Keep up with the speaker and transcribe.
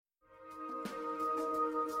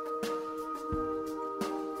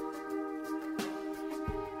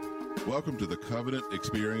Welcome to the Covenant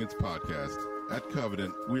Experience Podcast. At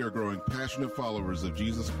Covenant, we are growing passionate followers of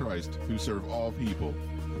Jesus Christ who serve all people.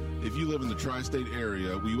 If you live in the tri-state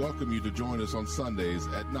area, we welcome you to join us on Sundays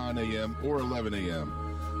at 9 a.m. or 11 a.m.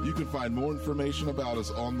 You can find more information about us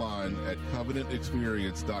online at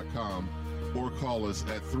covenantexperience.com or call us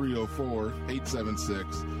at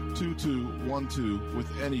 304-876-2212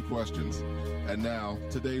 with any questions. And now,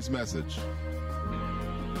 today's message.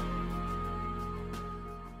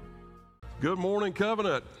 Good morning,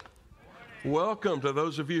 Covenant. Welcome to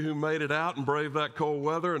those of you who made it out and braved that cold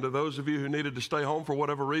weather, and to those of you who needed to stay home for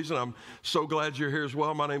whatever reason. I'm so glad you're here as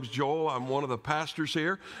well. My name's Joel. I'm one of the pastors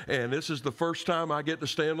here, and this is the first time I get to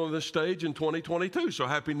stand on this stage in 2022. So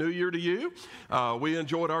Happy New Year to you. We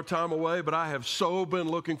enjoyed our time away, but I have so been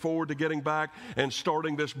looking forward to getting back and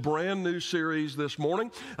starting this brand new series this morning.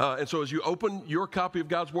 And so as you open your copy of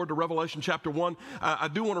God's Word to Revelation chapter 1, I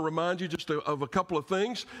do want to remind you just of a couple of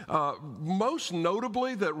things. Most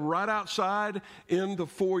notably that right outside in the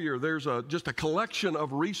foyer, there's just a collection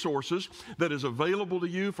of resources that is available to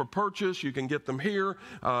you for purchase. You can get them here.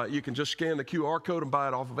 You can just scan the QR code and buy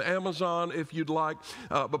it off of Amazon if you'd like.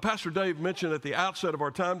 But Pastor Dave mentioned at the outset of our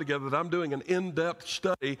time together that I'm doing an in-depth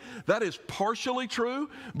study. That is partially true,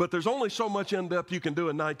 but there's only so much in-depth you can do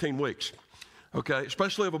in 19 weeks. Okay,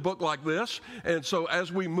 especially of a book like this. And so as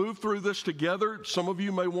we move through this together, some of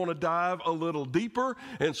you may want to dive a little deeper.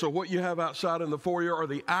 And so what you have outside in the foyer are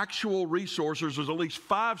the actual resources. There's at least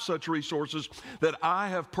 5 such resources that I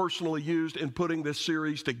have personally used in putting this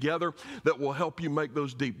series together that will help you make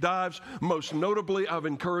those deep dives. Most notably, I've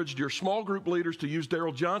encouraged your small group leaders to use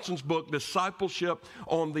Darrell Johnson's book, Discipleship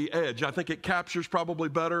on the Edge. I think it captures probably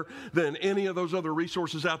better than any of those other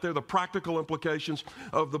resources out there the practical implications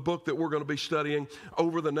of the book that we're going to be studying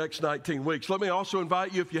over the next 19 weeks. Let me also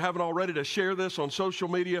invite you, if you haven't already, to share this on social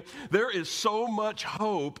media. There is so much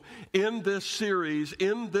hope in this series,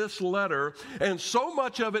 in this letter, and so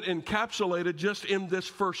much of it encapsulated just in this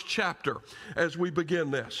first chapter as we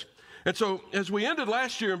begin this. And so as we ended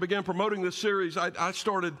last year and began promoting this series, I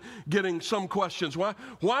started getting some questions.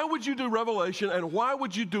 Why would you do Revelation, and why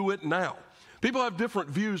would you do it now? People have different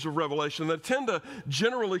views of Revelation that tend to,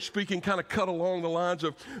 generally speaking, kind of cut along the lines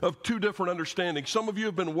of 2 different understandings. Some of you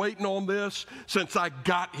have been waiting on this since I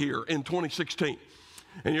got here in 2016.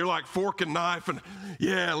 And you're like fork and knife and,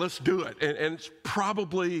 yeah, let's do it. And it's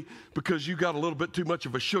probably because you got a little bit too much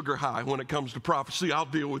of a sugar high when it comes to prophecy. I'll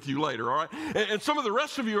deal with you later, all right? And some of the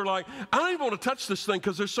rest of you are like, I don't even want to touch this thing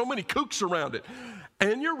because there's so many kooks around it.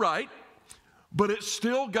 And you're right, but it's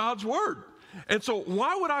still God's Word. And so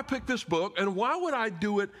why would I pick this book, and why would I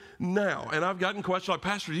do it now? And I've gotten questions like,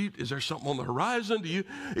 Pastor, is there something on the horizon?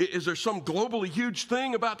 Is there some globally huge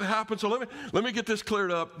thing about to happen? So let me get this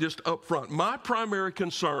cleared up just up front. My primary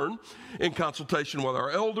concern in consultation with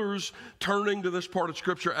our elders, turning to this part of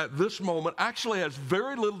Scripture at this moment, actually has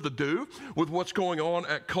very little to do with what's going on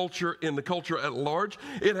in the culture at large.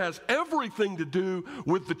 It has everything to do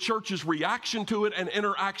with the church's reaction to it and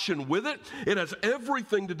interaction with it. It has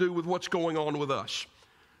everything to do with what's going on with us.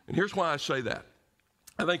 And here's why I say that.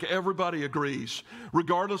 I think everybody agrees,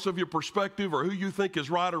 regardless of your perspective or who you think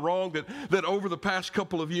is right or wrong, that over the past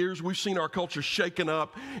couple of years, we've seen our culture shaken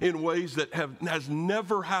up in ways that has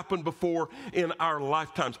never happened before in our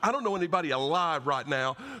lifetimes. I don't know anybody alive right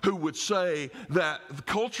now who would say that the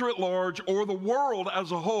culture at large or the world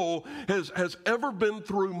as a whole has ever been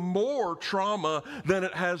through more trauma than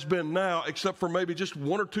it has been now, except for maybe just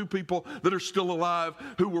 1 or 2 people that are still alive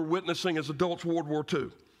who were witnessing as adults World War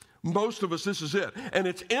II. Most of us, this is it. And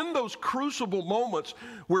it's in those crucible moments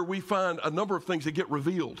where we find a number of things that get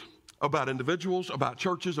revealed about individuals, about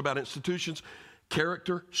churches, about institutions: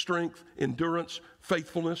 character, strength, endurance,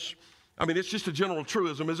 faithfulness. I mean, it's just a general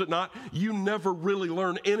truism, is it not? You never really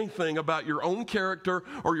learn anything about your own character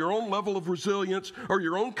or your own level of resilience or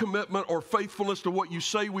your own commitment or faithfulness to what you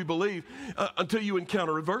say we believe until you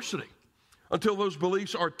encounter adversity, until those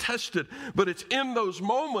beliefs are tested. But it's in those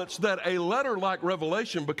moments that a letter like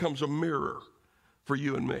Revelation becomes a mirror for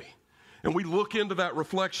you and me. And we look into that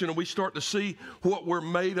reflection and we start to see what we're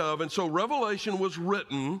made of. And so Revelation was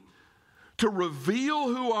written to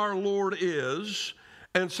reveal who our Lord is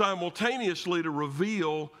and simultaneously to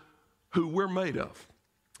reveal who we're made of.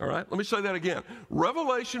 All right, let me say that again.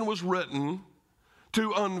 Revelation was written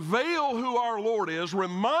to unveil who our Lord is,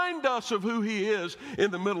 remind us of who He is in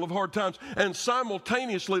the middle of hard times, and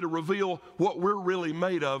simultaneously to reveal what we're really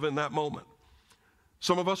made of in that moment.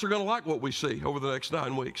 Some of us are going to like what we see over the next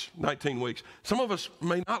 19 weeks. Some of us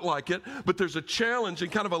may not like it, but there's a challenge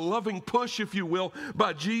and kind of a loving push, if you will,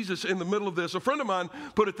 by Jesus in the middle of this. A friend of mine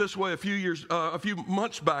put it this way a few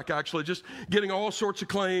months back, actually, just getting all sorts of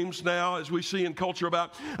claims now, as we see in culture,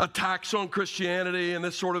 about attacks on Christianity and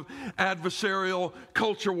this sort of adversarial,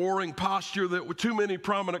 culture-warring posture that too many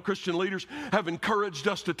prominent Christian leaders have encouraged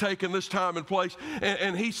us to take in this time and place.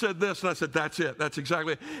 And he said this, and I said, that's it. That's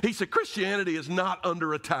exactly it. He said, Christianity is not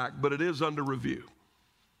under attack, but it is under review.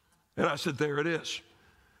 And I said, there it is.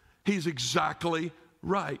 He's exactly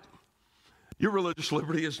right. Your religious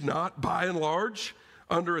liberty is not, by and large,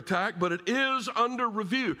 under attack, but it is under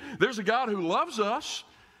review. There's a God who loves us.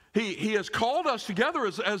 He has called us together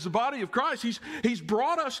as the body of Christ. He's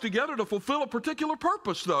brought us together to fulfill a particular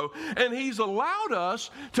purpose, though. And he's allowed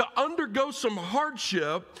us to undergo some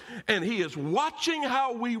hardship. And he is watching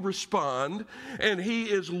how we respond. And he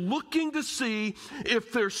is looking to see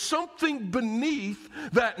if there's something beneath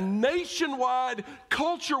that nationwide,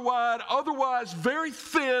 culture-wide, otherwise very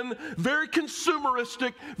thin, very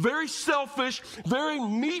consumeristic, very selfish, very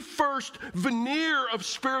me-first veneer of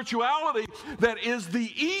spirituality that is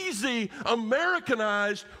the easy,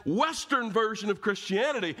 Americanized, Western version of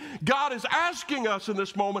Christianity. God is asking us in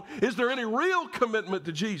this moment, is there any real commitment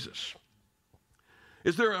to Jesus?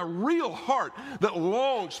 Is there a real heart that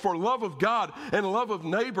longs for love of God and love of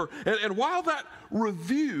neighbor? And while that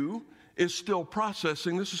review is still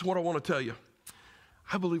processing, this is what I want to tell you.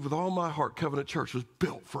 I believe with all my heart Covenant Church was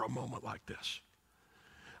built for a moment like this.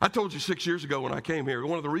 I told you 6 years ago when I came here,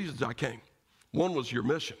 one of the reasons I came, one was your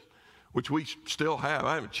mission, which we still have.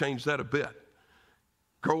 I haven't changed that a bit.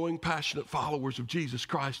 Growing passionate followers of Jesus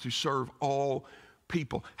Christ who serve all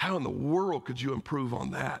people. How in the world could you improve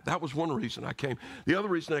on that? That was one reason I came. The other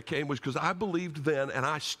reason I came was because I believed then, and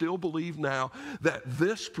I still believe now, that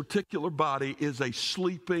this particular body is a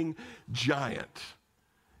sleeping giant.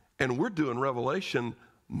 And we're doing Revelation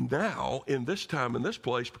now in this time, in this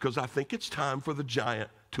place, because I think it's time for the giant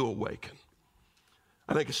to awaken.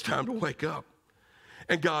 I think it's time to wake up.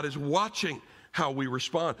 And God is watching how we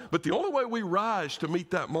respond. But the only way we rise to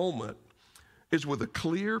meet that moment is with a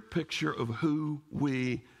clear picture of who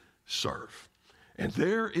we serve. And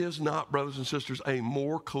there is not, brothers and sisters, a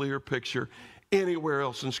more clear picture anywhere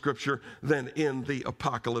else in Scripture than in the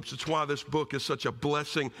Apocalypse. It's why this book is such a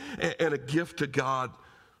blessing and a gift to God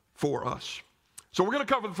for us. So we're going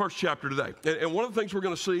to cover the first chapter today. And one of the things we're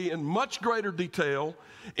going to see in much greater detail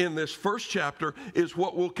in this first chapter is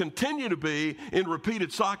what will continue to be, in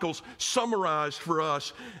repeated cycles, summarized for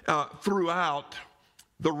us throughout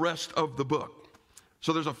the rest of the book.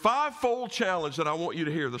 So there's a five-fold challenge that I want you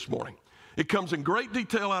to hear this morning. It comes in great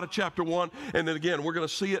detail out of chapter 1, and then again, we're going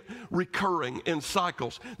to see it recurring in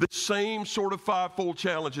cycles. The same sort of five-fold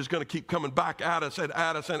challenge is going to keep coming back at us and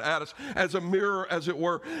at us and at us as a mirror, as it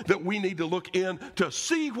were, that we need to look in to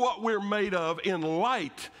see what we're made of in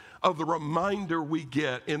light of the reminder we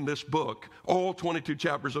get in this book, all 22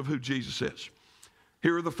 chapters of who Jesus is.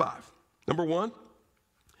 Here are the five. Number 1,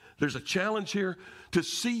 there's a challenge here to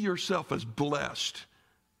see yourself as blessed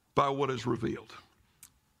by what is revealed.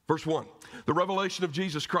 Verse 1, the revelation of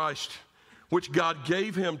Jesus Christ, which God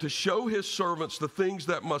gave him to show his servants the things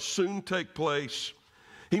that must soon take place.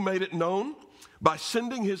 He made it known by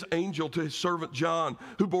sending his angel to his servant John,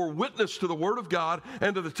 who bore witness to the word of God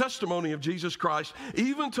and to the testimony of Jesus Christ,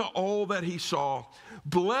 even to all that he saw.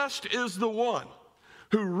 Blessed is the one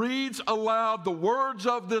who reads aloud the words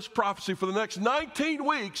of this prophecy for the next 19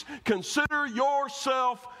 weeks. Consider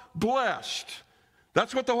yourself blessed.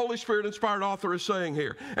 That's what the Holy Spirit-inspired author is saying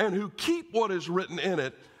here. And who keep what is written in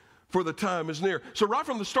it, for the time is near. So right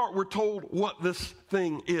from the start, we're told what this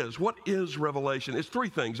thing is. What is Revelation? It's three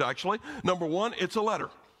things, actually. Number 1, it's a letter.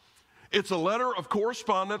 It's a letter of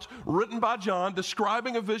correspondence written by John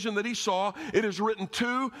describing a vision that he saw. It is written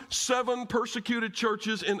to 7 persecuted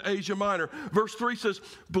churches in Asia Minor. Verse 3 says,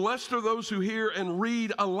 blessed are those who hear and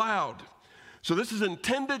read aloud. So this is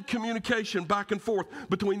intended communication back and forth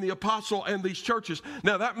between the apostle and these churches.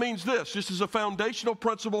 Now that means this is a foundational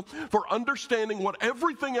principle for understanding what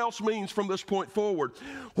everything else means from this point forward.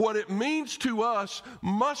 What it means to us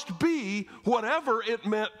must be whatever it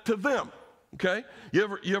meant to them. Okay?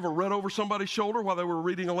 You ever read over somebody's shoulder while they were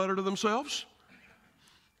reading a letter to themselves?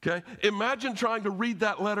 Okay? Imagine trying to read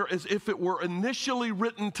that letter as if it were initially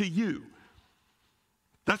written to you.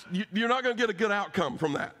 You're not going to get a good outcome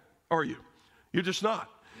from that, are you? You're just not.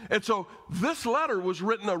 And so this letter was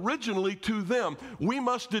written originally to them. We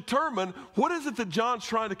must determine what is it that John's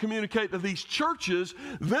trying to communicate to these churches.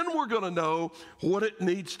 Then we're going to know what it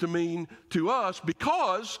needs to mean to us,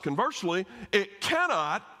 because, conversely, it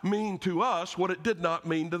cannot mean to us what it did not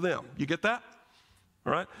mean to them. You get that?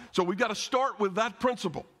 All right? So we've got to start with that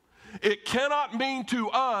principle. It cannot mean to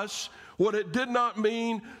us what it did not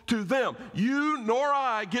mean to them. You nor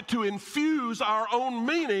I get to infuse our own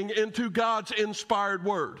meaning into God's inspired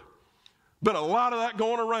word. Been a lot of that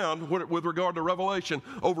going around with regard to Revelation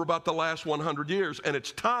over about the last 100 years, and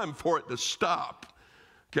it's time for it to stop.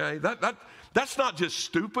 Okay? That's not just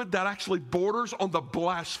stupid. That actually borders on the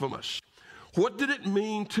blasphemous. What did it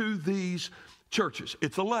mean to these churches?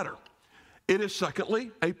 It's a letter. It is,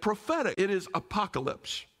 secondly, a prophetic. It is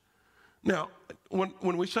apocalypse. Now,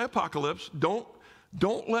 when we say apocalypse,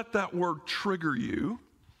 don't let that word trigger you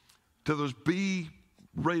to those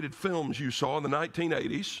B-rated films you saw in the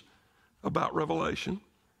 1980s about Revelation,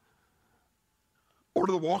 or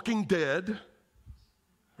to The Walking Dead,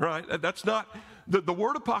 right? That's not, the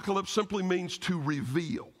word apocalypse simply means to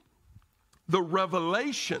reveal. The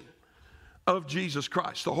revelation of Jesus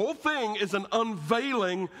Christ. The whole thing is an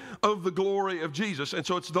unveiling of the glory of Jesus. And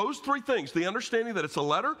so it's those three things: the understanding that it's a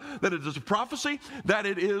letter, that it is a prophecy, that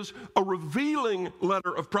it is a revealing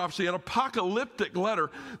letter of prophecy, an apocalyptic letter.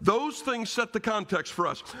 Those things set the context for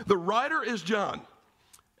us. The writer is John.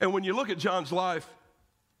 And when you look at John's life,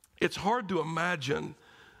 it's hard to imagine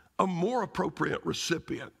a more appropriate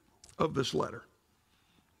recipient of this letter.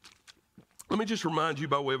 Let me just remind you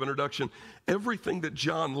by way of introduction, everything that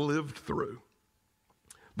John lived through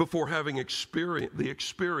before having the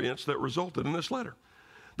experience that resulted in this letter.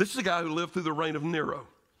 This is a guy who lived through the reign of Nero.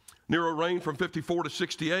 Nero reigned from 54 to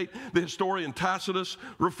 68. The historian Tacitus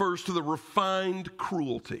refers to the refined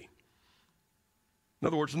cruelty. In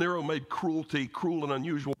other words, Nero made cruelty, cruel and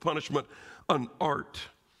unusual punishment, an art.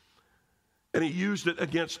 And he used it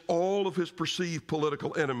against all of his perceived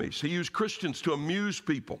political enemies. He used Christians to amuse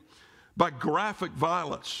people by graphic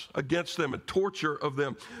violence against them and torture of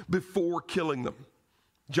them before killing them.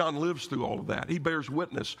 John lives through all of that. He bears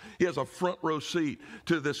witness. He has a front row seat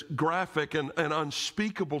to this graphic and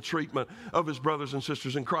unspeakable treatment of his brothers and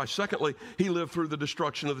sisters in Christ. Secondly, he lived through the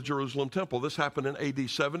destruction of the Jerusalem temple. This happened in AD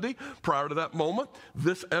 70. Prior to that moment,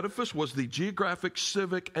 this edifice was the geographic,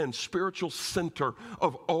 civic, and spiritual center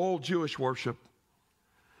of all Jewish worship.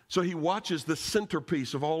 So he watches the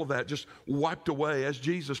centerpiece of all of that just wiped away, as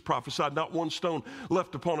Jesus prophesied, not one stone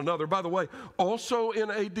left upon another. By the way, also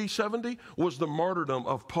in AD 70 was the martyrdom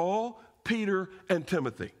of Paul, Peter, and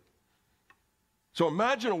Timothy. So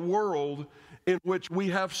imagine a world in which we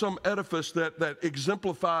have some edifice that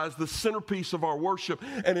exemplifies the centerpiece of our worship,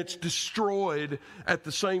 and it's destroyed at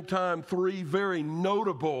the same time. Three very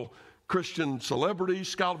notable Christian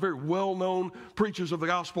celebrities, very well-known preachers of the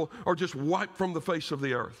gospel are just wiped from the face of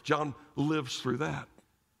the earth. John lives through that.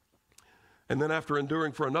 And then after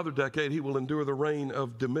enduring for another decade, he will endure the reign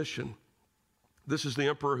of Domitian. This is the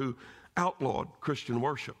emperor who outlawed Christian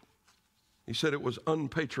worship. He said it was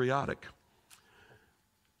unpatriotic.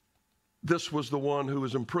 This was the one who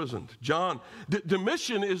was imprisoned.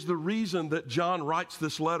 Domitian is the reason that John writes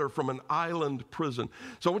this letter from an island prison.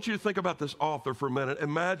 So I want you to think about this author for a minute.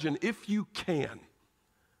 Imagine, if you can,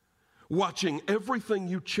 watching everything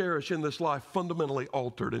you cherish in this life fundamentally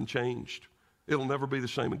altered and changed. It'll never be the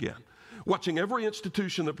same again. Watching every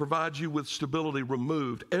institution that provides you with stability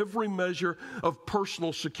removed. Every measure of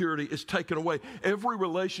personal security is taken away. Every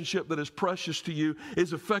relationship that is precious to you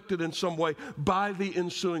is affected in some way by the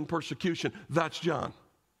ensuing persecution. That's John.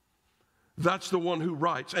 That's the one who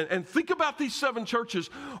writes. And think about these 7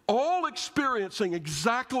 churches all experiencing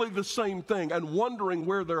exactly the same thing and wondering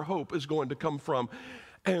where their hope is going to come from.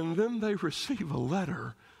 And then they receive a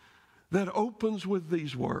letter that opens with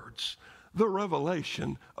these words: the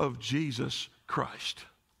revelation of Jesus Christ.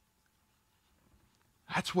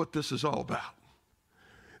 That's what this is all about.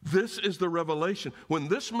 This is the revelation. When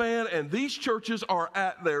this man and these churches are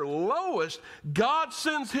at their lowest, God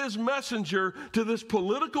sends his messenger to this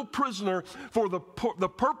political prisoner for the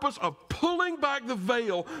purpose of pulling back the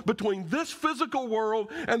veil between this physical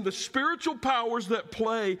world and the spiritual powers that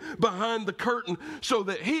play behind the curtain, so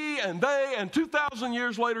that he and they and 2,000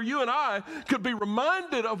 years later, you and I could be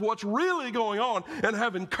reminded of what's really going on and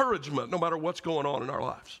have encouragement no matter what's going on in our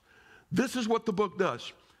lives. This is what the book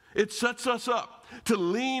does. It sets us up to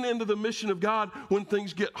lean into the mission of God when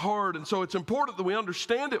things get hard. And so it's important that we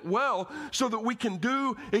understand it well so that we can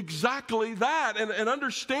do exactly that. And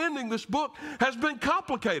understanding this book has been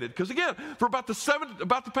complicated because, again, for about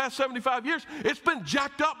the past 75 years, it's been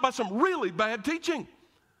jacked up by some really bad teaching.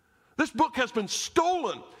 This book has been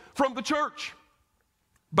stolen from the church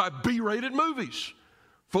by B-rated movies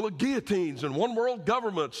full of guillotines and one-world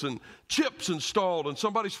governments and chips installed in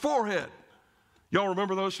somebody's forehead. Y'all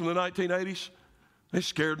remember those from the 1980s? They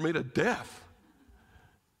scared me to death.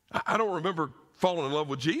 I don't remember falling in love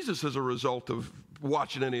with Jesus as a result of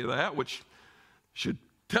watching any of that, which should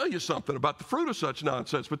tell you something about the fruit of such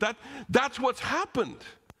nonsense. But that's what's happened.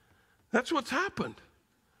 That's what's happened.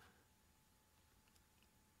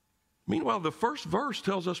 Meanwhile, the first verse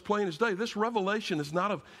tells us plain as day, this revelation is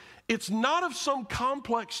not of some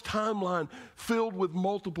complex timeline filled with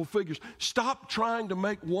multiple figures. Stop trying to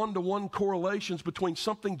make one-to-one correlations between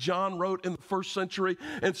something John wrote in the first century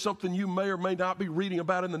and something you may or may not be reading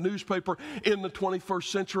about in the newspaper in the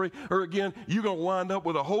 21st century. Or again, you're going to wind up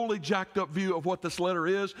with a wholly jacked up view of what this letter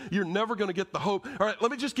is. You're never going to get the hope. All right,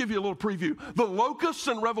 let me just give you a little preview. The locusts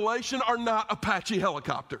in Revelation are not Apache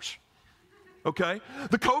helicopters. Okay?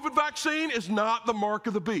 The COVID vaccine is not the mark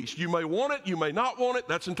of the beast. You may want it, you may not want it.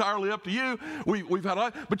 That's entirely up to you. We've had a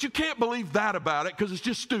lot, but you can't believe that about it because it's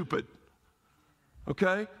just stupid.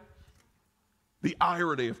 Okay? The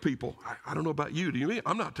irony of people. I don't know about you. Do you mean?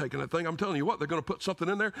 I'm not taking that thing. I'm telling you what, they're going to put something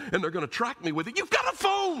in there and they're going to track me with it. You've got a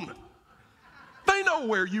phone. They know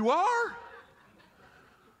where you are.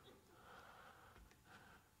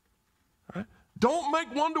 All right? Don't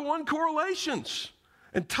make one-to-one correlations.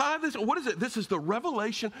 And tie this, what is it? This is the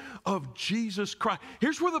revelation of Jesus Christ.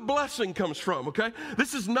 Here's where the blessing comes from, okay?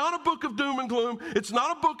 This is not a book of doom and gloom. It's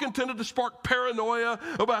not a book intended to spark paranoia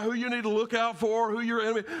about who you need to look out for, who your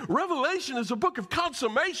enemy. Revelation is a book of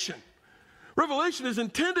consummation. Revelation is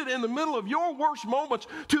intended in the middle of your worst moments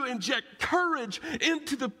to inject courage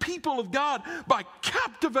into the people of God by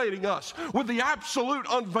captivating us with the absolute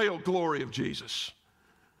unveiled glory of Jesus.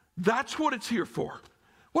 That's what it's here for.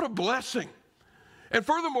 What a blessing. And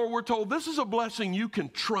furthermore, we're told this is a blessing you can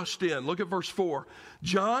trust in. Look at verse 4.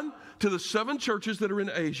 John, to the 7 churches that are in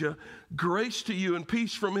Asia, grace to you and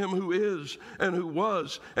peace from him who is and who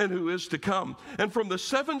was and who is to come. And from the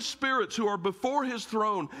 7 spirits who are before his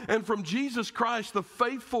throne, and from Jesus Christ, the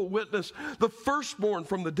faithful witness, the firstborn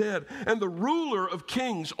from the dead, and the ruler of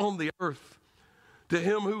kings on the earth. To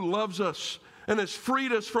him who loves us and has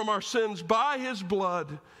freed us from our sins by his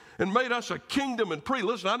blood, and made us a kingdom and priest.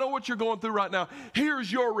 Listen, I know what you're going through right now.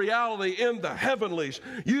 Here's your reality in the heavenlies.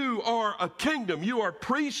 You are a kingdom. You are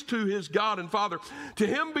priest to his God and Father. To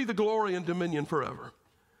him be the glory and dominion forever.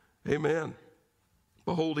 Amen.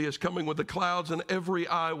 Behold, he is coming with the clouds, and every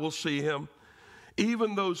eye will see him,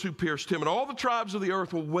 even those who pierced him. And all the tribes of the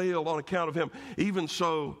earth will wail on account of him. Even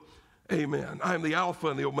so, amen. I am the Alpha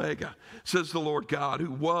and the Omega, says the Lord God,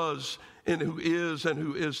 who was and who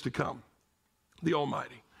is to come, the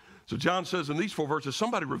Almighty. So John says in these 4 verses,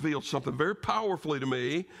 somebody revealed something very powerfully to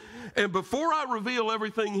me. And before I reveal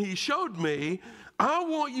everything he showed me, I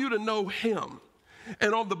want you to know him.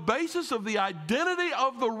 And on the basis of the identity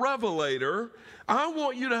of the revelator, I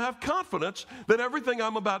want you to have confidence that everything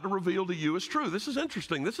I'm about to reveal to you is true. This is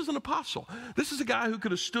interesting. This is an apostle. This is a guy who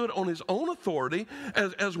could have stood on his own authority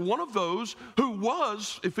as one of those who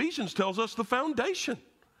was, Ephesians tells us, the foundation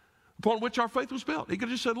upon which our faith was built. He could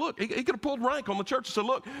have just said, look, he could have pulled rank on the church and said,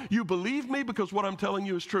 look, you believe me because what I'm telling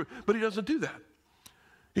you is true. But he doesn't do that.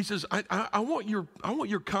 He says, I want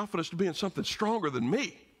your confidence to be in something stronger than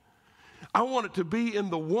me. I want it to be in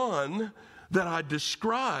the one that I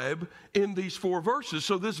describe in these 4 verses.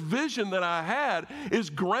 So this vision that I had is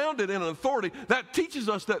grounded in an authority. That teaches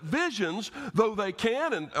us that visions, though they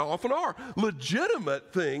can and often are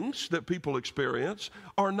legitimate things that people experience,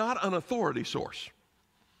 are not an authority source.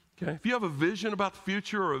 Okay? If you have a vision about the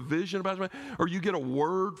future or a vision about something, or you get a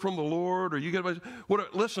word from the Lord, or you get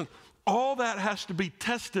listen, all that has to be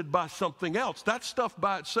tested by something else. That stuff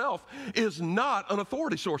by itself is not an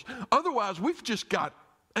authority source. Otherwise, we've just got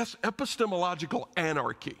epistemological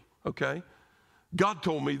anarchy, okay? God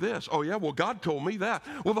told me this. Oh, yeah, well, God told me that.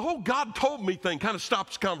 Well, the whole God told me thing kind of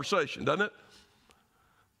stops the conversation, doesn't it?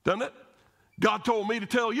 Doesn't it? God told me to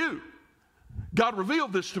tell you. God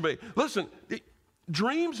revealed this to me. Listen,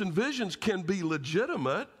 dreams and visions can be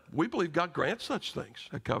legitimate. We believe God grants such things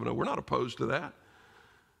at Covenant. We're not opposed to that.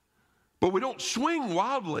 But we don't swing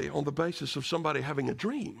wildly on the basis of somebody having a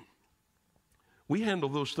dream. We handle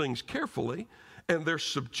those things carefully, and they're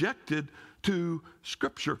subjected to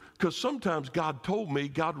Scripture. Because sometimes God told me,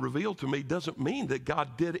 God revealed to me, doesn't mean that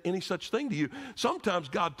God did any such thing to you. Sometimes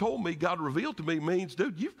God told me, God revealed to me means,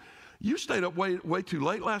 dude, you stayed up way too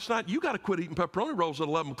late last night. You got to quit eating pepperoni rolls at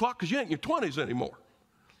 11 o'clock because you ain't in your 20s anymore.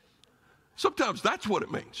 Sometimes that's what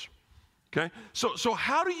it means. Okay? So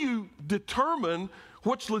how do you determine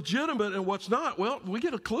what's legitimate and what's not? Well, we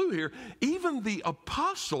get a clue here. Even the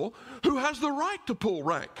apostle who has the right to pull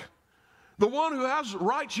rank, the one who has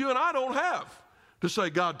rights you and I don't have to say,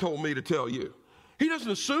 God told me to tell you. He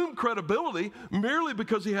doesn't assume credibility merely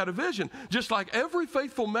because he had a vision. Just like every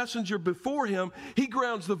faithful messenger before him, he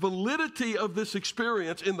grounds the validity of this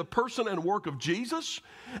experience in the person and work of Jesus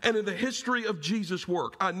and in the history of Jesus'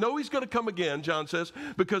 work. I know he's going to come again, John says,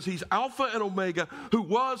 because he's Alpha and Omega, who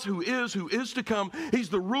was, who is to come. He's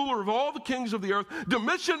the ruler of all the kings of the earth.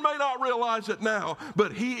 Domitian may not realize it now,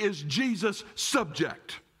 but he is Jesus'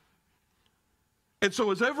 subject. And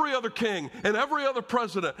so as every other king and every other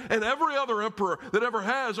president and every other emperor that ever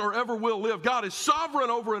has or ever will live, God is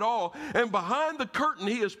sovereign over it all. And behind the curtain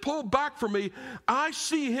he has pulled back from me. I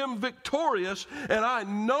see him victorious, and I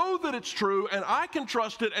know that it's true, and I can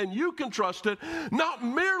trust it, and you can trust it, not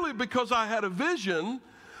merely because I had a vision,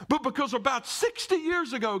 but because about 60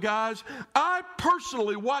 years ago, guys, I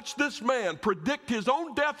personally watched this man predict his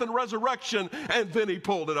own death and resurrection, and then he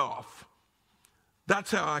pulled it off.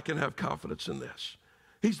 That's how I can have confidence in this.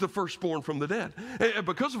 He's the firstborn from the dead. And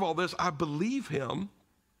because of all this, I believe him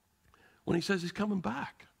when he says he's coming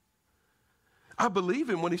back. I believe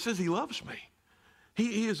him when he says he loves me.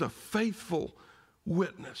 He is a faithful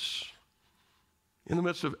witness. In the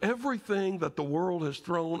midst of everything that the world has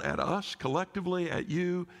thrown at us collectively, at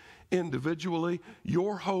you individually,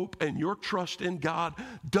 your hope and your trust in God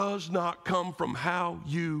does not come from how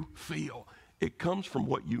you feel. It comes from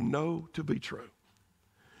what you know to be true.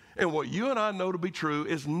 And what you and I know to be true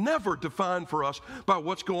is never defined for us by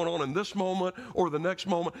what's going on in this moment or the next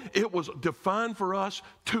moment. It was defined for us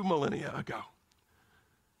 2 millennia ago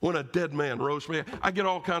when a dead man rose from me. I get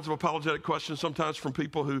all kinds of apologetic questions sometimes from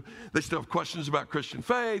people who, they still have questions about Christian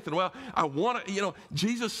faith. And well, I want to,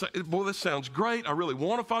 Jesus, boy, this sounds great. I really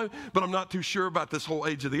want to follow him, but I'm not too sure about this whole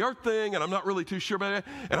age of the earth thing, and I'm not really too sure about it.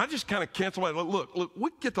 And I just kind of cancel my, look, we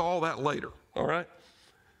can get to all that later, all right?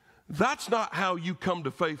 That's not how you come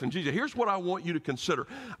to faith in Jesus. Here's what I want you to consider.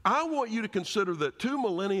 I want you to consider that 2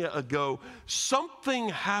 millennia ago, something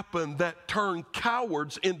happened that turned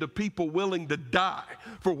cowards into people willing to die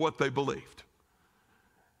for what they believed.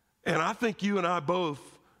 And I think you and I both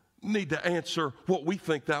need to answer what we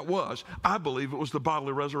think that was. I believe it was the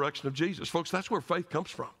bodily resurrection of Jesus. Folks, that's where faith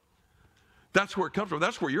comes from. That's where it comes from.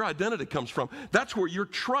 That's where your identity comes from. That's where your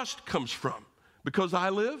trust comes from. Because I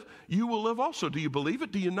live, you will live also. Do you believe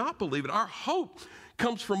it? Do you not believe it? Our hope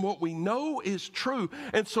comes from what we know is true.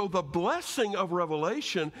 And so the blessing of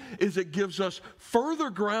revelation is it gives us further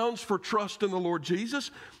grounds for trust in the Lord Jesus,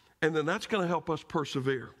 and then that's going to help us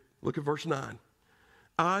persevere. Look at verse 9.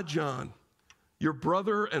 I, John, your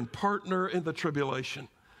brother and partner in the tribulation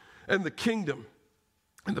and the kingdom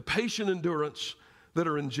and the patient endurance that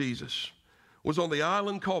are in Jesus, was on the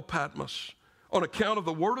island called Patmos, on account of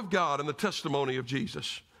the word of God and the testimony of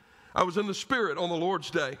Jesus. I was in the Spirit on the Lord's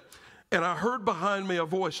day, and I heard behind me a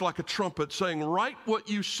voice like a trumpet saying, write what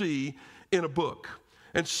you see in a book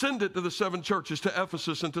and send it to the 7 churches, to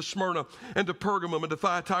Ephesus and to Smyrna and to Pergamum and to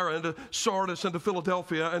Thyatira and to Sardis and to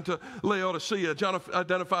Philadelphia and to Laodicea. John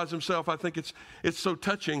identifies himself, I think it's so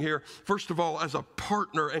touching here, first of all, as a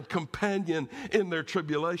partner and companion in their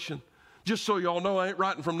tribulation. Just so y'all know, I ain't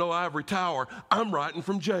writing from no ivory tower. I'm writing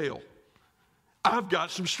from jail. I've got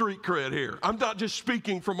some street cred here. I'm not just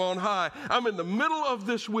speaking from on high. I'm in the middle of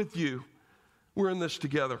this with you. We're in this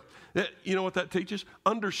together. You know what that teaches?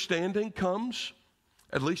 Understanding comes,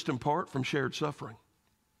 at least in part, from shared suffering.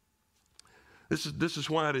 This is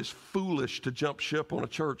why it is foolish to jump ship on a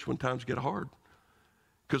church when times get hard.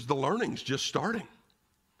 Because the learning's just starting.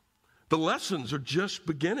 The lessons are just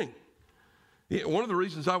beginning. One of the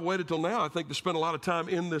reasons I've waited till now, I think, to spend a lot of time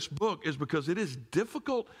in this book is because it is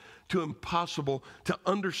difficult to impossible to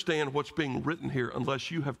understand what's being written here unless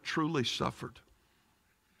you have truly suffered.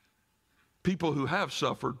 People who have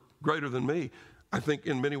suffered greater than me, I think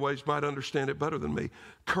in many ways might understand it better than me.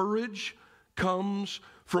 Courage comes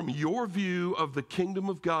from your view of the kingdom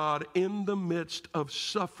of God in the midst of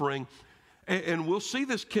suffering. And we'll see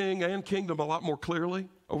this king and kingdom a lot more clearly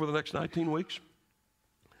over the next 19 weeks.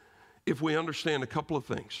 If we understand a couple of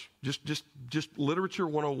things, just literature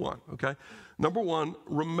 101, okay? Number one,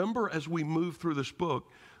 remember as we move through this book,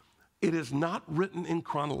 it is not written in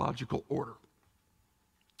chronological order,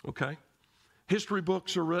 okay? History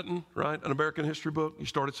books are written, right? An American history book, you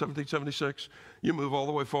start at 1776, you move all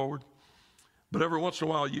the way forward. But every once in a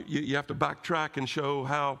while, you have to backtrack and show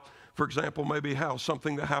how, for example, maybe how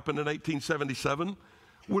something that happened in 1877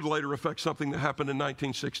 would later affect something that happened in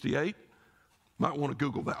 1968. Might want to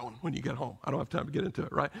Google that one when you get home. I don't have time to get into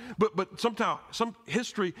it, right? But somehow, some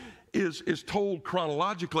history is told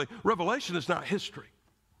chronologically. Revelation is not history.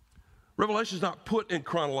 Revelation is not put in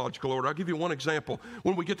chronological order. I'll give you one example.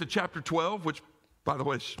 When we get to chapter 12, which, by the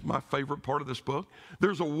way, is my favorite part of this book,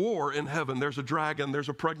 there's a war in heaven. There's a dragon. There's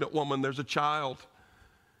a pregnant woman. There's a child.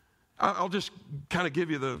 I'll just kind of give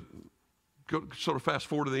you sort of fast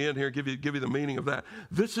forward to the end here, give you the meaning of that.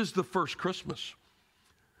 This is the first Christmas.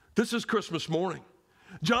 This is Christmas morning.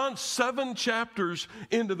 John 7 chapters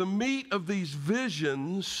into the meat of these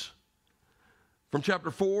visions, from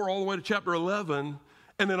chapter 4 all the way to chapter 11,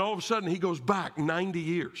 and then all of a sudden he goes back 90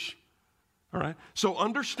 years. All right? So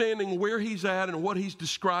understanding where he's at and what he's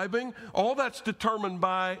describing, all that's determined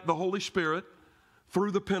by the Holy Spirit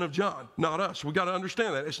through the pen of John, not us. We got to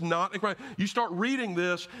understand that. It's not, you start reading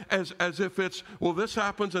this as if it's, well, this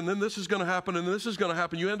happens and then this is going to happen and this is going to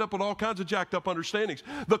happen. You end up with all kinds of jacked up understandings.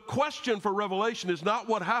 The question for Revelation is not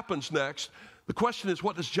what happens next. The question is,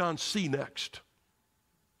 what does John see next?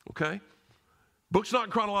 Okay? Book's not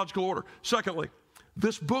in chronological order. Secondly,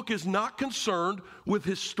 this book is not concerned with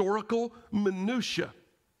historical minutia.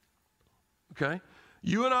 Okay?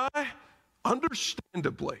 You and I,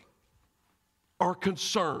 understandably, are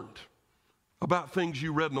concerned about things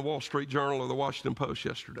you read in the Wall Street Journal or the Washington Post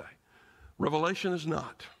yesterday. Revelation is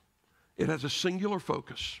not. It has a singular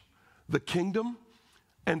focus, the kingdom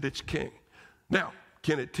and its king. Now,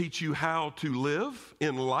 can it teach you how to live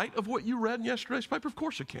in light of what you read in yesterday's paper? Of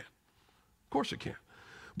course it can. Of course it can.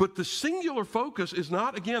 But the singular focus is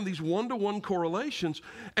not, again, these one-to-one correlations,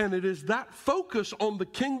 and it is that focus on the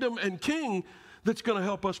kingdom and king that's going to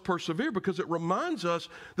help us persevere, because it reminds us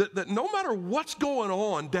that no matter what's going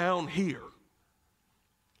on down here,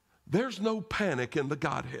 there's no panic in the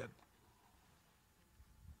Godhead.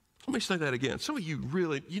 Let me say that again. Some of you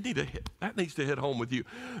really, that needs to hit home with you.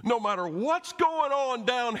 No matter what's going on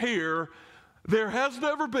down here, there has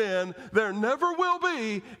never been, there never will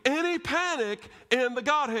be any panic in the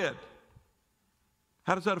Godhead.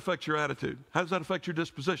 How does that affect your attitude? How does that affect your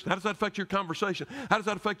disposition? How does that affect your conversation? How does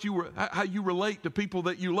that affect you, how you relate to people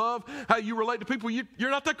that you love? How you relate to people you're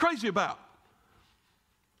not that crazy about?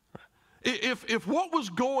 If what was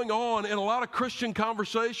going on in a lot of Christian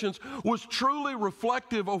conversations was truly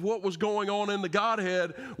reflective of what was going on in the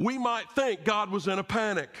Godhead, we might think God was in a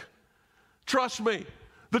panic. Trust me,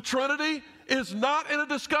 the Trinity is not in a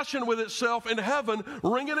discussion with itself in heaven,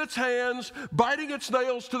 wringing its hands, biting its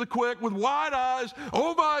nails to the quick with wide eyes.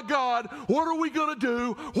 Oh my God, what are we going to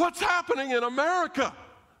do? What's happening in America?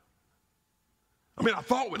 I mean, I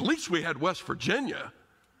thought at least we had West Virginia.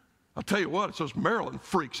 I'll tell you what, it's those Maryland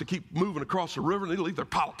freaks that keep moving across the river and they leave their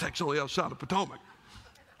politics on the other side of the Potomac.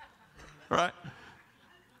 All right?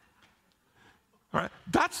 All right?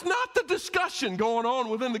 That's not the discussion going on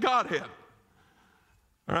within the Godhead.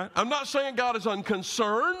 All right? I'm not saying God is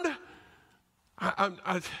unconcerned.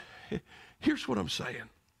 Here's what I'm saying.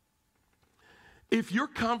 If your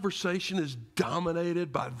conversation is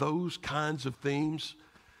dominated by those kinds of themes,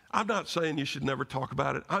 I'm not saying you should never talk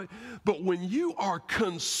about it. But when you are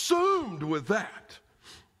consumed with that,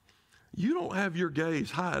 you don't have your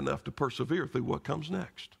gaze high enough to persevere through what comes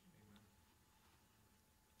next.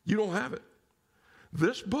 You don't have it.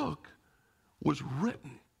 This book was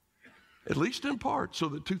written, at least in part, so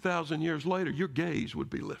that 2,000 years later, your gaze would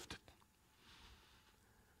be lifted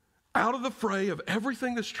out of the fray of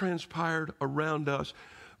everything that's transpired around us,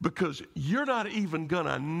 because you're not even going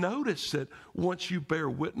to notice it once you bear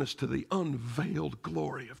witness to the unveiled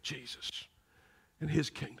glory of Jesus and his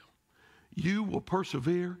kingdom. You will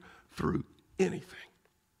persevere through anything.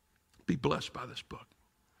 Be blessed by this book.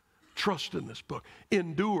 Trust in this book.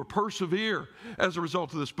 Endure, persevere as a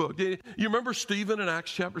result of this book. You remember Stephen in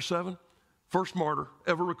Acts chapter 7? First martyr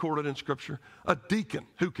ever recorded in Scripture. A deacon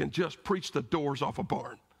who can just preach the doors off a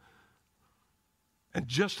barn. And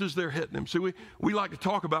just as they're hitting him. See, we like to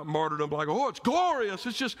talk about martyrdom like, oh, it's glorious.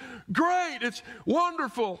 It's just great. It's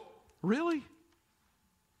wonderful. Really?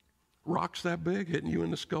 Rocks that big hitting you in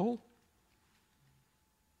the skull?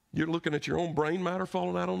 You're looking at your own brain matter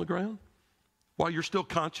falling out on the ground while you're still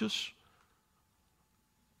conscious?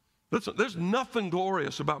 Listen, there's nothing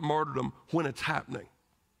glorious about martyrdom when it's happening.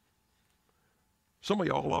 Some of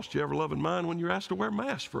y'all lost your ever-loving mind when you were asked to wear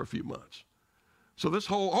masks for a few months. So this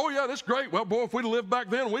whole, oh yeah, that's great. Well, boy, if we'd have lived back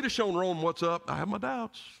then, we'd have shown Rome what's up. I have my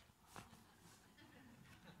doubts.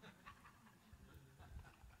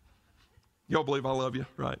 Y'all believe I love you,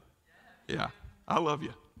 right? Yeah, I love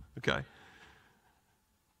you, okay?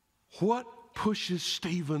 What pushes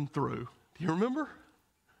Stephen through? Do you remember?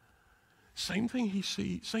 Same thing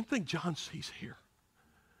John sees here.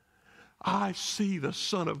 I see the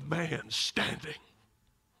Son of Man standing.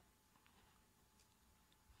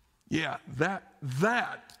 Yeah, that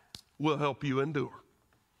will help you endure.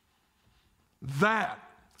 That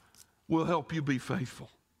will help you be faithful.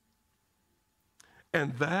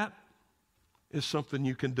 And that is something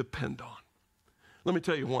you can depend on. Let me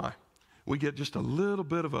tell you why. We get just a little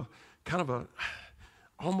bit of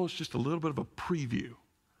almost just a little bit of a preview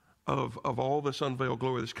of all this unveiled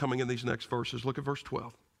glory that's coming in these next verses. Look at verse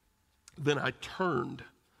 12. Then I turned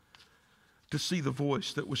to see the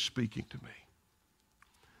voice that was speaking to me.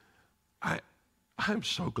 I'm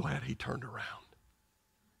so glad he turned around.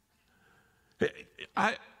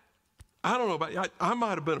 I don't know about you. I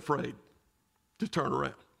might have been afraid to turn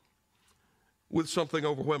around with something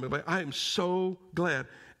overwhelming, but I am so glad.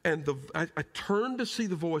 And I turned to see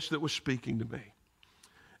the voice that was speaking to me.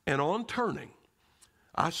 And on turning,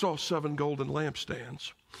 I saw 7 golden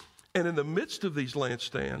lampstands. And in the midst of these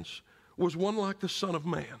lampstands was one like the Son of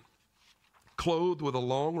Man, clothed with a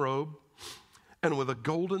long robe and with a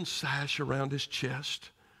golden sash around his chest.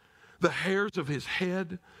 The hairs of his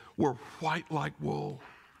head were white like wool,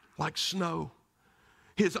 like snow.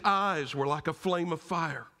 His eyes were like a flame of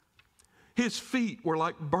fire. His feet were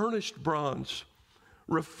like burnished bronze,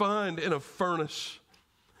 refined in a furnace.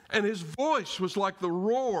 And his voice was like the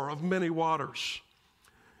roar of many waters.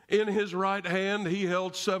 In his right hand he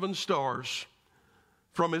held 7 stars.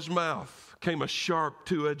 From his mouth came a sharp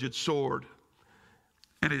 2-edged sword.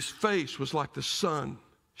 And his face was like the sun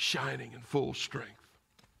shining in full strength.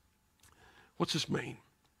 What's this mean?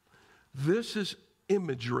 This is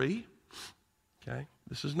imagery, okay?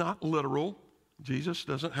 This is not literal. Jesus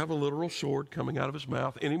doesn't have a literal sword coming out of his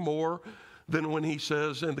mouth any more than when he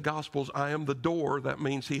says in the Gospels, I am the door. That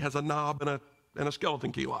means he has a knob and a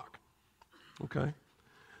skeleton key lock, okay?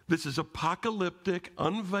 This is apocalyptic,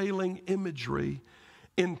 unveiling imagery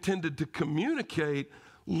intended to communicate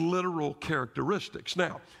literal characteristics.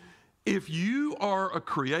 Now, if you are a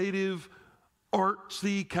creative,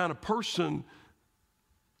 artsy kind of person,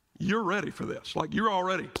 you're ready for this. Like, you're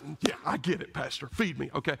already, yeah, I get it, Pastor. Feed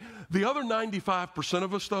me, okay? The other 95%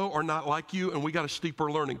 of us, though, are not like you, and we got a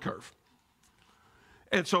steeper learning curve.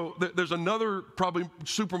 And so there's another probably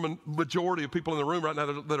super majority of people in the room right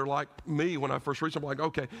now that are like me when I first read something like,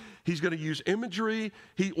 okay, he's going to use imagery.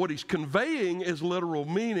 What he's conveying is literal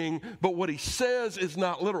meaning, but what he says is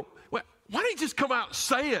not literal. Well, why don't he just come out and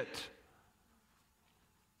say it?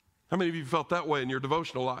 How many of you felt that way in your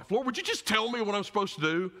devotional life? Lord, would you just tell me what I'm supposed to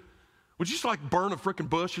do? Would you just like burn a freaking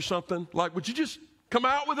bush or something? Like, would you just come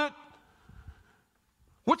out with it?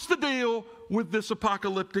 What's the deal with this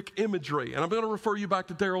apocalyptic imagery? And I'm going to refer you back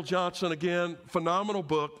to Darrell Johnson again. Phenomenal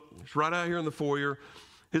book. It's right out here in the foyer.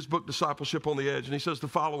 His book, Discipleship on the Edge. And he says the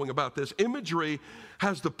following about this. Imagery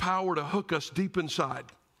has the power to hook us deep inside.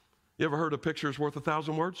 You ever heard a picture is worth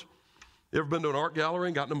 1,000 words? You ever been to an art gallery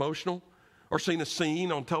and gotten emotional? Or seen a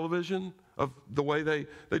scene on television of the way they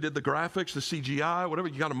did the graphics, the CGI, whatever,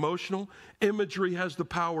 you got emotional? Imagery has the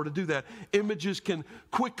power to do that. Images can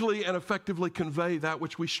quickly and effectively convey that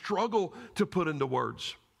which we struggle to put into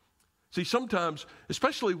words. See, sometimes,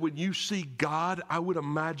 especially when you see God, I would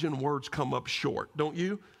imagine words come up short, don't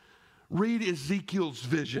you? Read Ezekiel's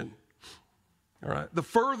vision. All right. The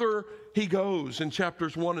further he goes in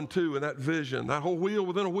chapters 1 and 2 in that vision, that whole wheel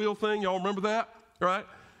within a wheel thing, y'all remember that? All right.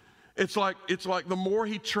 It's like the more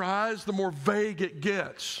he tries, the more vague it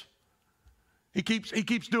gets. He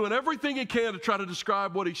keeps doing everything he can to try to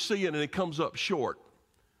describe what he's seeing, and it comes up short.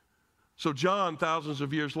 So John, thousands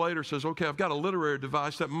of years later, says, okay, I've got a literary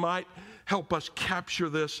device that might help us capture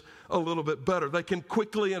this a little bit better. They can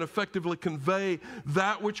quickly and effectively convey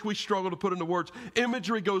that which we struggle to put into words.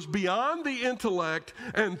 Imagery goes beyond the intellect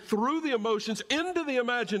and through the emotions into the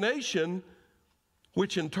imagination,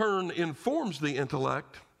 which in turn informs the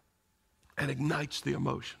intellect and ignites the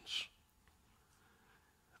emotions.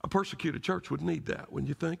 A persecuted church would need that, wouldn't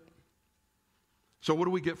you think? So what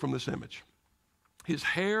do we get from this image? His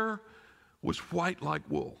hair was white like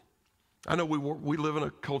wool. I know we live in a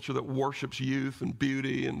culture that worships youth and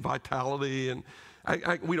beauty and vitality, and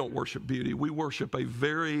we don't worship beauty. We worship a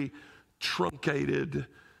very truncated,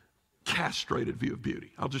 castrated view of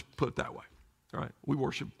beauty. I'll just put it that way. All right? We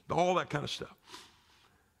worship all that kind of stuff.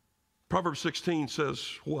 Proverbs 16 says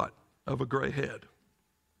what? Of a gray head.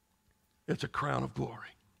 It's a crown of glory.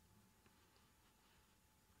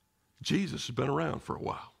 Jesus has been around for a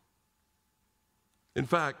while. In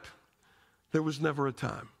fact, there was never a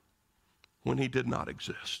time when he did not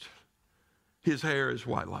exist. His hair is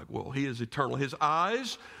white like wool. He is eternal. His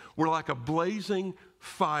eyes We're like a blazing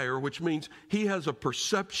fire, which means he has a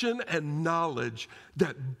perception and knowledge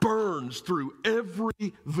that burns through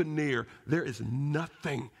every veneer. There is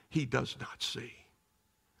nothing he does not see.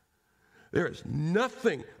 There is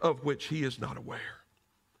nothing of which he is not aware.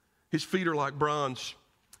 His feet are like bronze.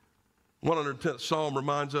 110th Psalm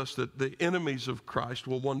reminds us that the enemies of Christ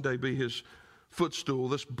will one day be his footstool.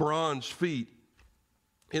 This bronze feet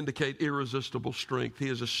indicate irresistible strength. He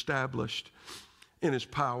is established in his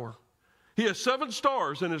power. He has 7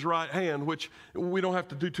 stars in his right hand, which we don't have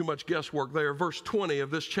to do too much guesswork there. Verse 20 of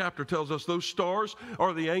this chapter tells us those stars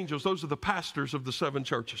are the angels. Those are the pastors of the 7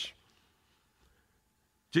 churches.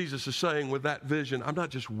 Jesus is saying with that vision, I'm not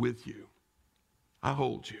just with you, I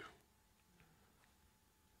hold you.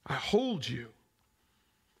 I hold you.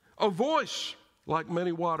 A voice like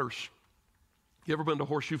many waters. You ever been to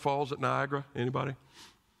Horseshoe Falls at Niagara? Anybody?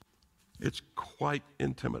 It's quite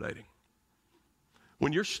intimidating.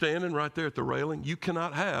 When you're standing right there at the railing, you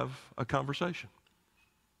cannot have a conversation.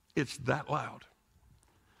 It's that loud.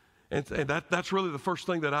 And that's really the first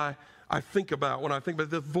thing that I think about when I think about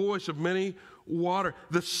the voice of many water.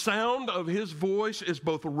 The sound of his voice is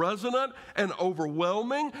both resonant and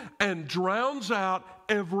overwhelming and drowns out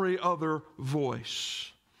every other voice.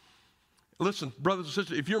 Listen, brothers and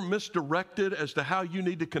sisters, if you're misdirected as to how you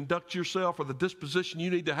need to conduct yourself or the disposition you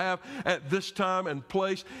need to have at this time and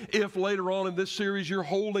place, if later on in this series you're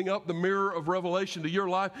holding up the mirror of revelation to your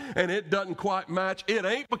life and it doesn't quite match, it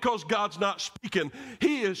ain't because God's not speaking.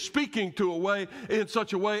 He is speaking in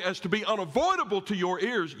such a way as to be unavoidable to your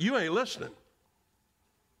ears. You ain't listening.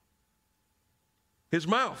 His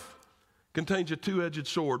mouth contains a two-edged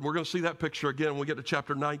sword. We're going to see that picture again when we get to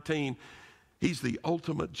chapter 19. He's the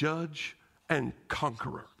ultimate judge and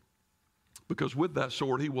conqueror, because with that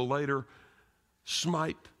sword he will later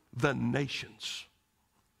smite the nations,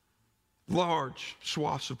 large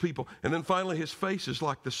swaths of people. And then finally his face is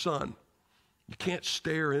like the sun. You can't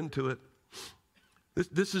stare into it.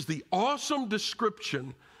 This is the awesome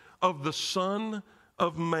description of the Son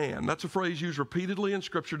of Man. That's a phrase used repeatedly in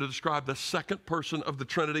Scripture to describe the second person of the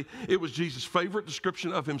Trinity. It was Jesus' favorite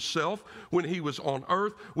description of himself when he was on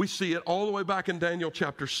earth. We see it all the way back in Daniel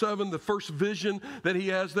chapter 7. The first vision that he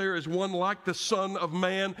has there is one like the Son of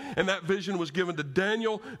Man, and that vision was given to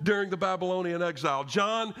Daniel during the Babylonian exile.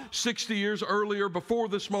 John, 60 years earlier, before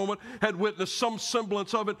this moment, had witnessed some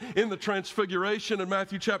semblance of it in the Transfiguration in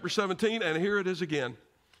Matthew chapter 17, and here it is again,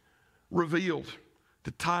 revealed to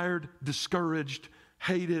tired, discouraged,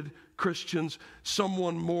 hated Christians,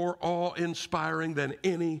 someone more awe-inspiring than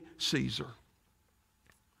any Caesar.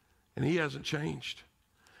 And he hasn't changed.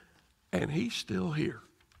 And he's still here.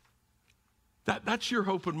 That's your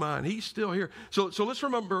hope in mind. He's still here. So let's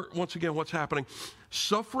remember once again what's happening.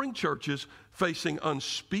 Suffering churches facing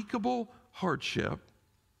unspeakable hardship.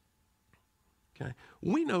 Okay,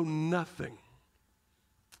 we know nothing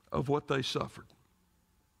of what they suffered.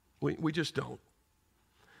 We just don't.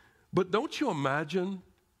 But don't you imagine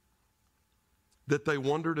that they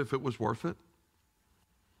wondered if it was worth it?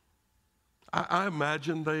 I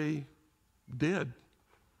imagine they did.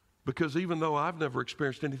 Because even though I've never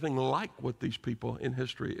experienced anything like what these people in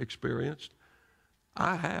history experienced,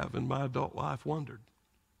 I have in my adult life wondered,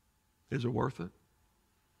 is it worth it?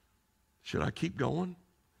 Should I keep going?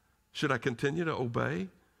 Should I continue to obey?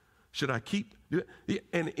 Should I keep doing it?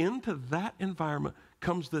 And into that environment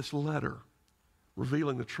comes this letter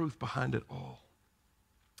revealing the truth behind it all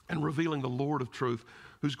and revealing the Lord of truth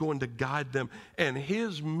who's going to guide them. And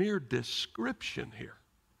his mere description here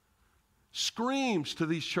screams to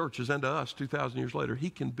these churches and to us 2,000 years later, he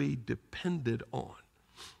can be depended on.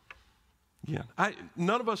 Yeah,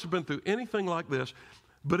 none of us have been through anything like this,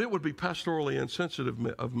 but it would be pastorally insensitive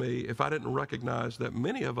of me if I didn't recognize that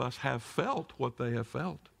many of us have felt what they have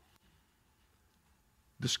felt.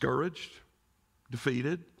 Discouraged,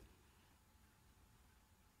 defeated,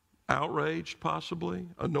 outraged possibly,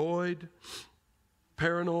 annoyed,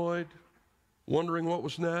 paranoid, wondering what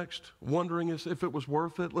was next, wondering if it was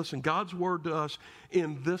worth it. Listen, God's word to us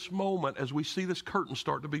in this moment as we see this curtain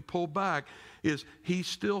start to be pulled back is he's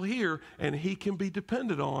still here and he can be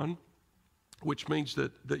depended on, which means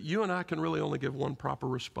that you and I can really only give one proper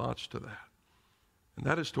response to that. And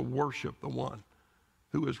that is to worship the one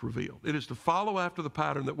who is revealed. It is to follow after the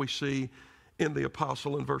pattern that we see in the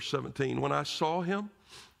apostle in verse 17. When I saw him,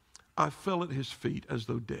 I fell at his feet as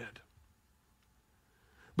though dead.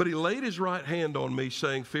 But he laid his right hand on me,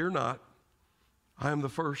 saying, fear not, I am the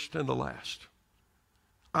first and the last.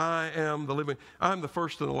 I am the living. I'm the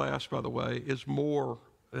first and the last, by the way, is more,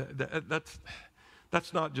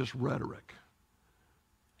 that's not just rhetoric.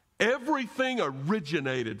 Everything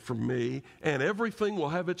originated from me, and everything will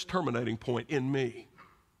have its terminating point in me.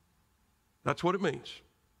 That's what it means.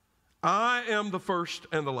 I am the first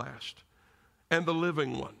and the last, and the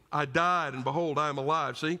living one. I died, and behold, I am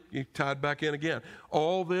alive. See, you tied back in again.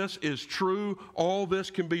 All this is true. All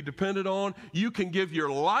this can be depended on. You can give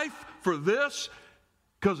your life for this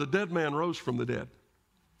because a dead man rose from the dead,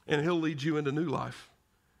 and he'll lead you into new life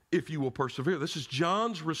if you will persevere. This is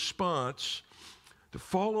John's response to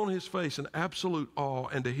fall on his face in absolute awe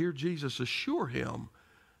and to hear Jesus assure him,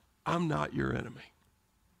 I'm not your enemy.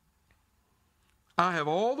 I have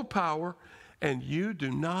all the power, and you do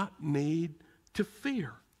not need to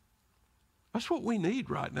fear. That's what we need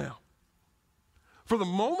right now. For the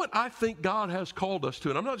moment I think God has called us to,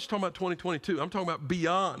 and I'm not just talking about 2022, I'm talking about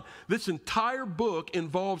beyond. This entire book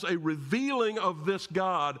involves a revealing of this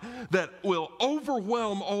God that will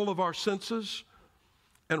overwhelm all of our senses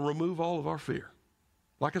and remove all of our fear.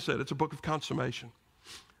 Like I said, it's a book of consummation.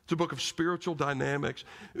 It's a book of spiritual dynamics.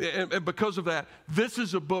 And because of that, this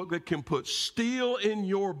is a book that can put steel in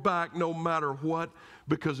your back no matter what,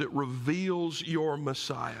 because it reveals your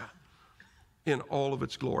Messiah in all of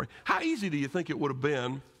its glory. How easy do you think it would have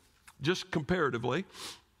been, just comparatively?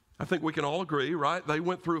 I think we can all agree, right? They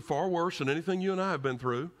went through far worse than anything you and I have been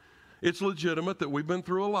through. It's legitimate that we've been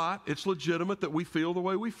through a lot. It's legitimate that we feel the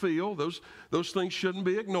way we feel. Those things shouldn't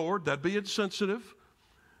be ignored. That'd be insensitive.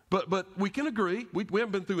 But we can agree, we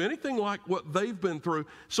haven't been through anything like what they've been through.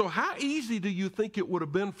 So how easy do you think it would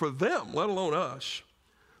have been for them, let alone us,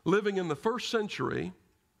 living in the first century,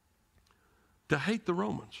 to hate the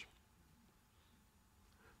Romans?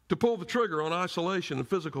 To pull the trigger on isolation and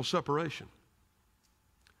physical separation?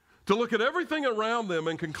 To look at everything around them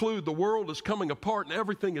and conclude the world is coming apart and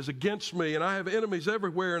everything is against me and I have enemies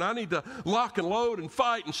everywhere and I need to lock and load and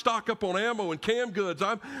fight and stock up on ammo and canned goods.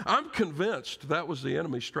 I'm convinced that was the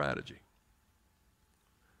enemy's strategy.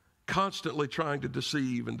 Constantly trying to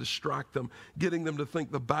deceive and distract them, getting them to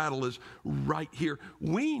think the battle is right here.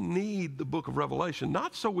 We need the book of Revelation,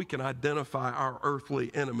 not so we can identify our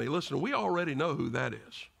earthly enemy. Listen, we already know who that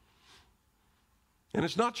is. And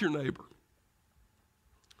it's not your neighbor.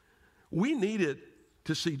 We need it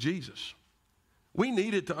to see Jesus. We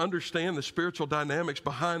need it to understand the spiritual dynamics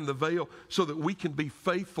behind the veil so that we can be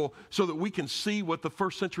faithful, so that we can see what the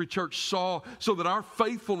first century church saw, so that our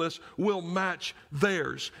faithfulness will match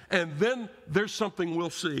theirs. And then there's something we'll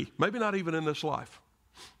see, maybe not even in this life.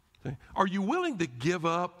 Okay? Are you willing to give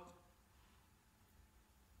up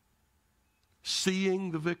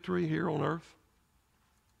seeing the victory here on earth?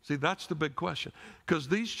 See, that's the big question. Because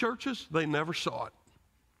these churches, they never saw it.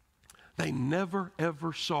 They never,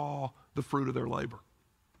 ever saw the fruit of their labor.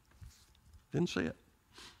 Didn't see it.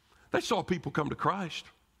 They saw people come to Christ.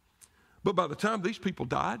 But by the time these people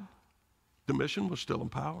died, the mission was still in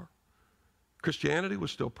power. Christianity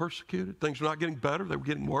was still persecuted. Things were not getting better. They were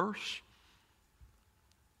getting worse.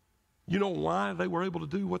 You know why they were able to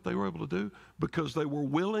do what they were able to do? Because they were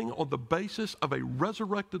willing, on the basis of a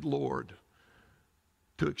resurrected Lord,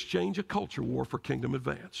 to exchange a culture war for kingdom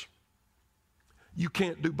advance. You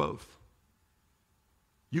can't do both.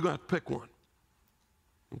 You're going to have to pick one,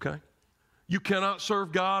 okay? You cannot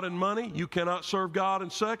serve God in money. You cannot serve God in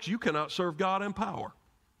sex. You cannot serve God in power.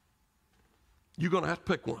 You're going to have to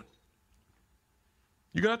pick one.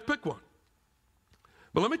 You're going to have to pick one.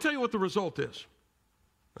 But let me tell you what the result is.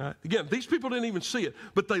 All right? Again, these people didn't even see it,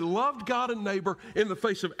 but they loved God and neighbor in the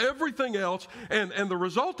face of everything else, and the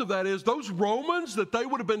result of that is those Romans that they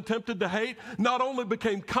would have been tempted to hate not only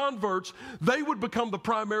became converts, they would become the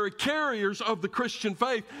primary carriers of the Christian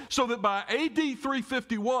faith, so that by AD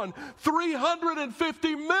 351,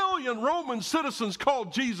 350 million Roman citizens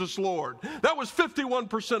called Jesus Lord. That was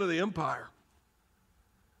 51% of the empire.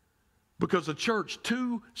 Because the church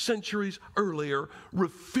 2 centuries earlier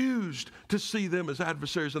refused to see them as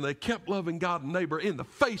adversaries, and they kept loving God and neighbor in the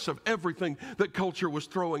face of everything that culture was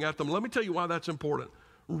throwing at them. Let me tell you why that's important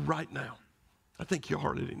right now. I think you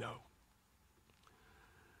already know.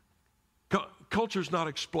 Culture's not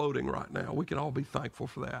exploding right now. We can all be thankful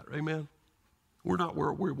for that. Amen? We're not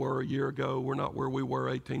where we were a year ago. We're not where we were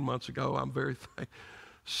 18 months ago. I'm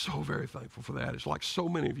so very thankful for that. It's like so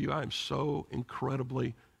many of you, I am so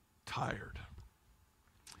incredibly tired.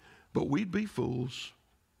 But we'd be fools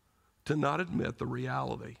to not admit the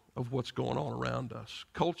reality of what's going on around us.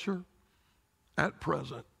 Culture, at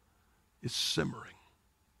present, is simmering.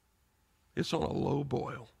 It's on a low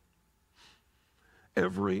boil.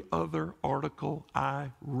 Every other article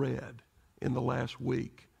I read in the last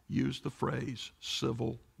week used the phrase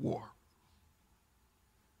civil war.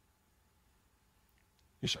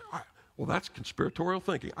 You say, well, that's conspiratorial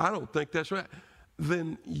thinking. I don't think that's right.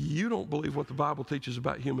 then you don't believe what the Bible teaches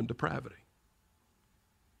about human depravity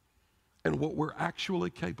and what we're actually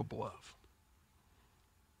capable of.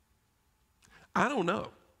 I don't know.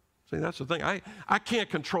 See, that's the thing. I can't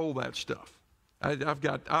control that stuff.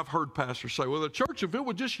 I've heard pastors say, well, the church, if it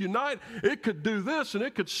would just unite, it could do this and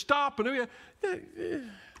it could stop. And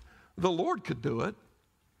the Lord could do it.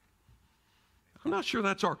 I'm not sure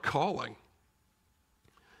that's our calling.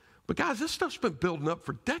 But guys, this stuff's been building up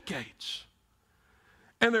for decades.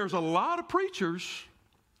 And there's a lot of preachers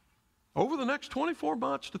over the next 24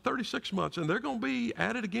 months to 36 months, and they're going to be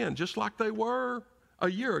at it again, just like they were a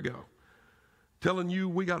year ago, telling you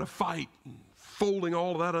we got to fight, and folding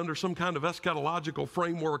all of that under some kind of eschatological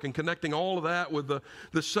framework and connecting all of that with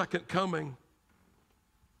the second coming.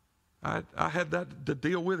 I had that to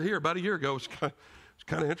deal with here about a year ago. It's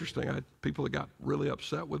kind of interesting. I had people that got really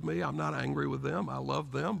upset with me. I'm not angry with them. I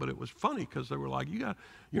love them, but it was funny because they were like,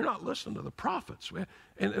 you're not listening to the prophets.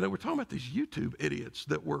 And they were talking about these YouTube idiots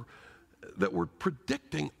that were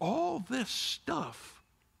predicting all this stuff.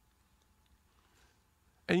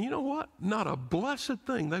 And you know what? Not a blessed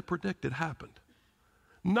thing they predicted happened.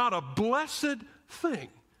 Not a blessed thing.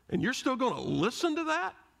 And you're still going to listen to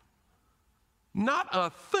that? Not a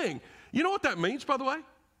thing. You know what that means, by the way?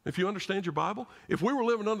 If you understand your Bible, if we were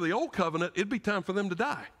living under the old covenant, it'd be time for them to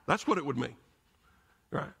die. That's what it would mean.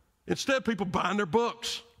 Right? Instead, people buying their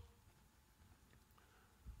books.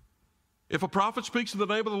 If a prophet speaks in the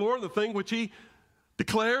name of the Lord, and the thing which he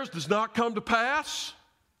declares does not come to pass,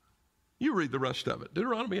 you read the rest of it.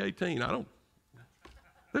 Deuteronomy 18.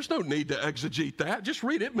 There's no need to exegete that. Just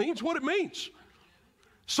read it. It means what it means.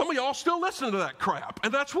 Some of y'all still listen to that crap,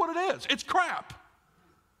 and that's what it is. It's crap.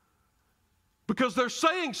 Because they're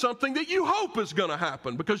saying something that you hope is going to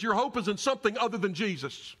happen, because your hope is in something other than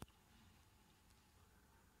Jesus.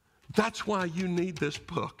 That's why you need this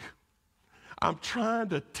book. I'm trying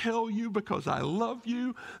to tell you, because I love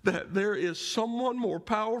you, that there is someone more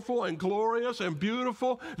powerful and glorious and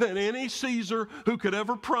beautiful than any Caesar who could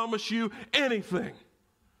ever promise you anything.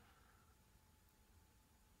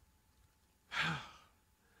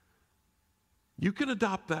 You can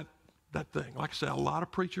adopt that thing. Like I say, a lot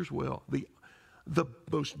of preachers will. The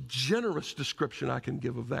most generous description I can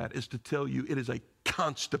give of that is to tell you it is a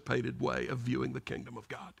constipated way of viewing the kingdom of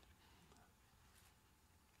God.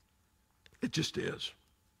 It just is.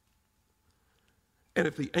 And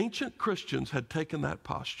if the ancient Christians had taken that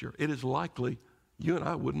posture, it is likely you and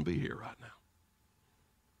I wouldn't be here right now.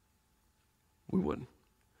 We wouldn't.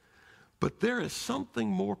 But there is something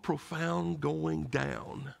more profound going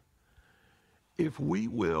down if we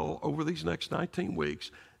will, over these next 19 weeks,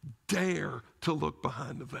 dare to look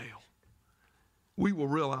behind the veil. We will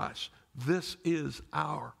realize this is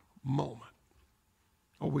our moment.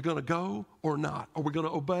 Are we going to go or not? Are we going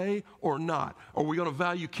to obey or not? Are we going to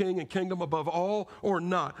value king and kingdom above all or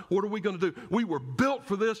not? What are we going to do? We were built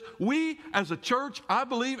for this. We, as a church, I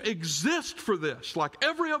believe, exist for this. Like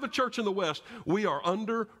every other church in the West, we are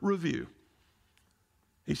under review.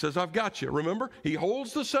 He says, I've got you. Remember, he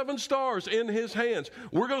holds the 7 stars in his hands.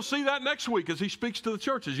 We're going to see that next week as he speaks to the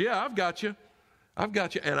churches. Yeah, I've got you. I've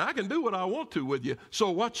got you. And I can do what I want to with you.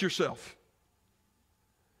 So watch yourself.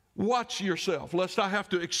 Watch yourself, lest I have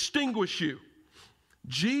to extinguish you.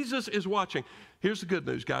 Jesus is watching. Here's the good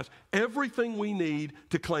news, guys. Everything we need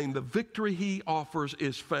to claim the victory he offers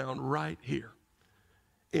is found right here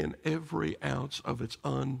in every ounce of its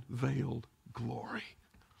unveiled glory.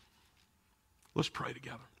 Let's pray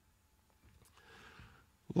together.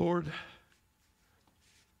 Lord,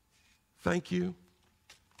 thank you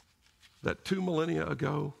that 2 millennia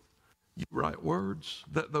ago, you write words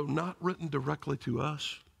that, though not written directly to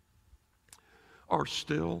us, are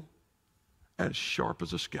still as sharp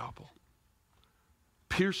as a scalpel,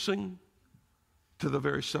 piercing to the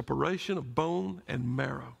very separation of bone and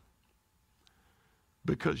marrow,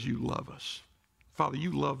 because you love us. Father,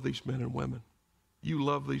 you love these men and women. You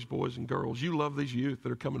love these boys and girls. You love these youth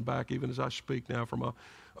that are coming back, even as I speak now from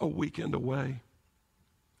a weekend away.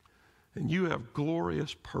 And you have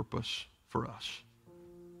glorious purpose for us.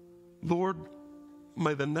 Lord,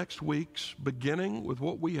 may the next weeks, beginning with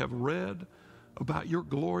what we have read about your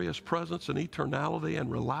glorious presence and eternality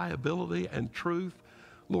and reliability and truth,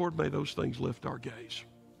 Lord, may those things lift our gaze.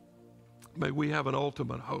 May we have an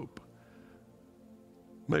ultimate hope.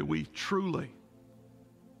 May we truly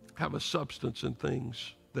have a substance in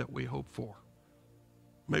things that we hope for.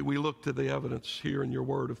 May we look to the evidence here in your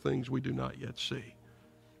word of things we do not yet see.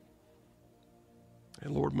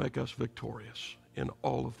 And Lord, make us victorious in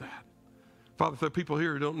all of that. Father, if there are people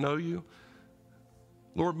here who don't know you,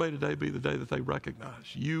 Lord, may today be the day that they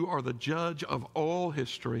recognize you are the judge of all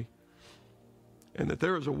history. And that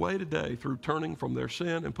there is a way today, through turning from their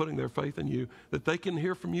sin and putting their faith in you, that they can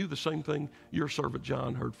hear from you the same thing your servant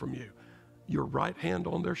John heard from you. Your right hand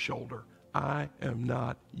on their shoulder, I am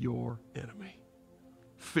not your enemy.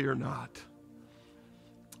 Fear not.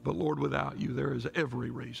 But Lord, without you, there is every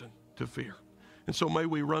reason to fear. And so may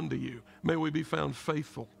we run to you. May we be found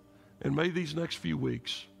faithful. And may these next few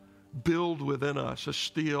weeks build within us a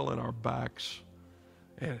steel in our backs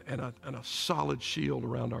and a solid shield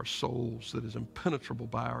around our souls that is impenetrable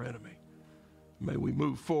by our enemy. May we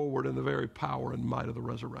move forward in the very power and might of the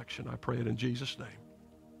resurrection. I pray it in Jesus' name.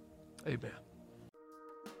 Amen.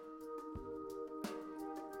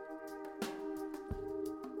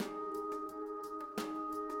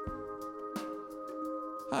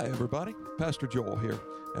 Hi, everybody. Pastor Joel here,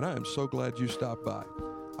 and I am so glad you stopped by.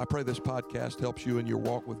 I pray this podcast helps you in your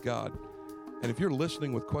walk with God. And if you're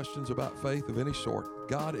listening with questions about faith of any sort,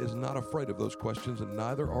 God is not afraid of those questions, and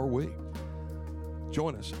neither are we.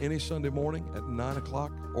 Join us any Sunday morning at 9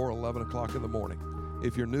 o'clock or 11 o'clock in the morning.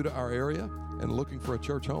 If you're new to our area and looking for a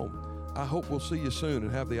church home, I hope we'll see you soon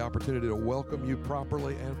and have the opportunity to welcome you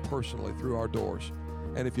properly and personally through our doors.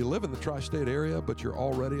 And if you live in the tri-state area, but you're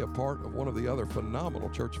already a part of one of the other phenomenal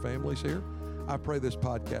church families here, I pray this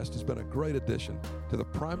podcast has been a great addition to the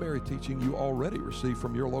primary teaching you already receive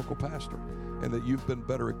from your local pastor, and that you've been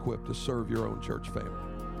better equipped to serve your own church family.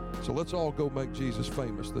 So let's all go make Jesus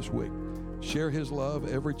famous this week. Share his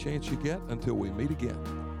love every chance you get until we meet again,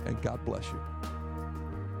 and God bless you.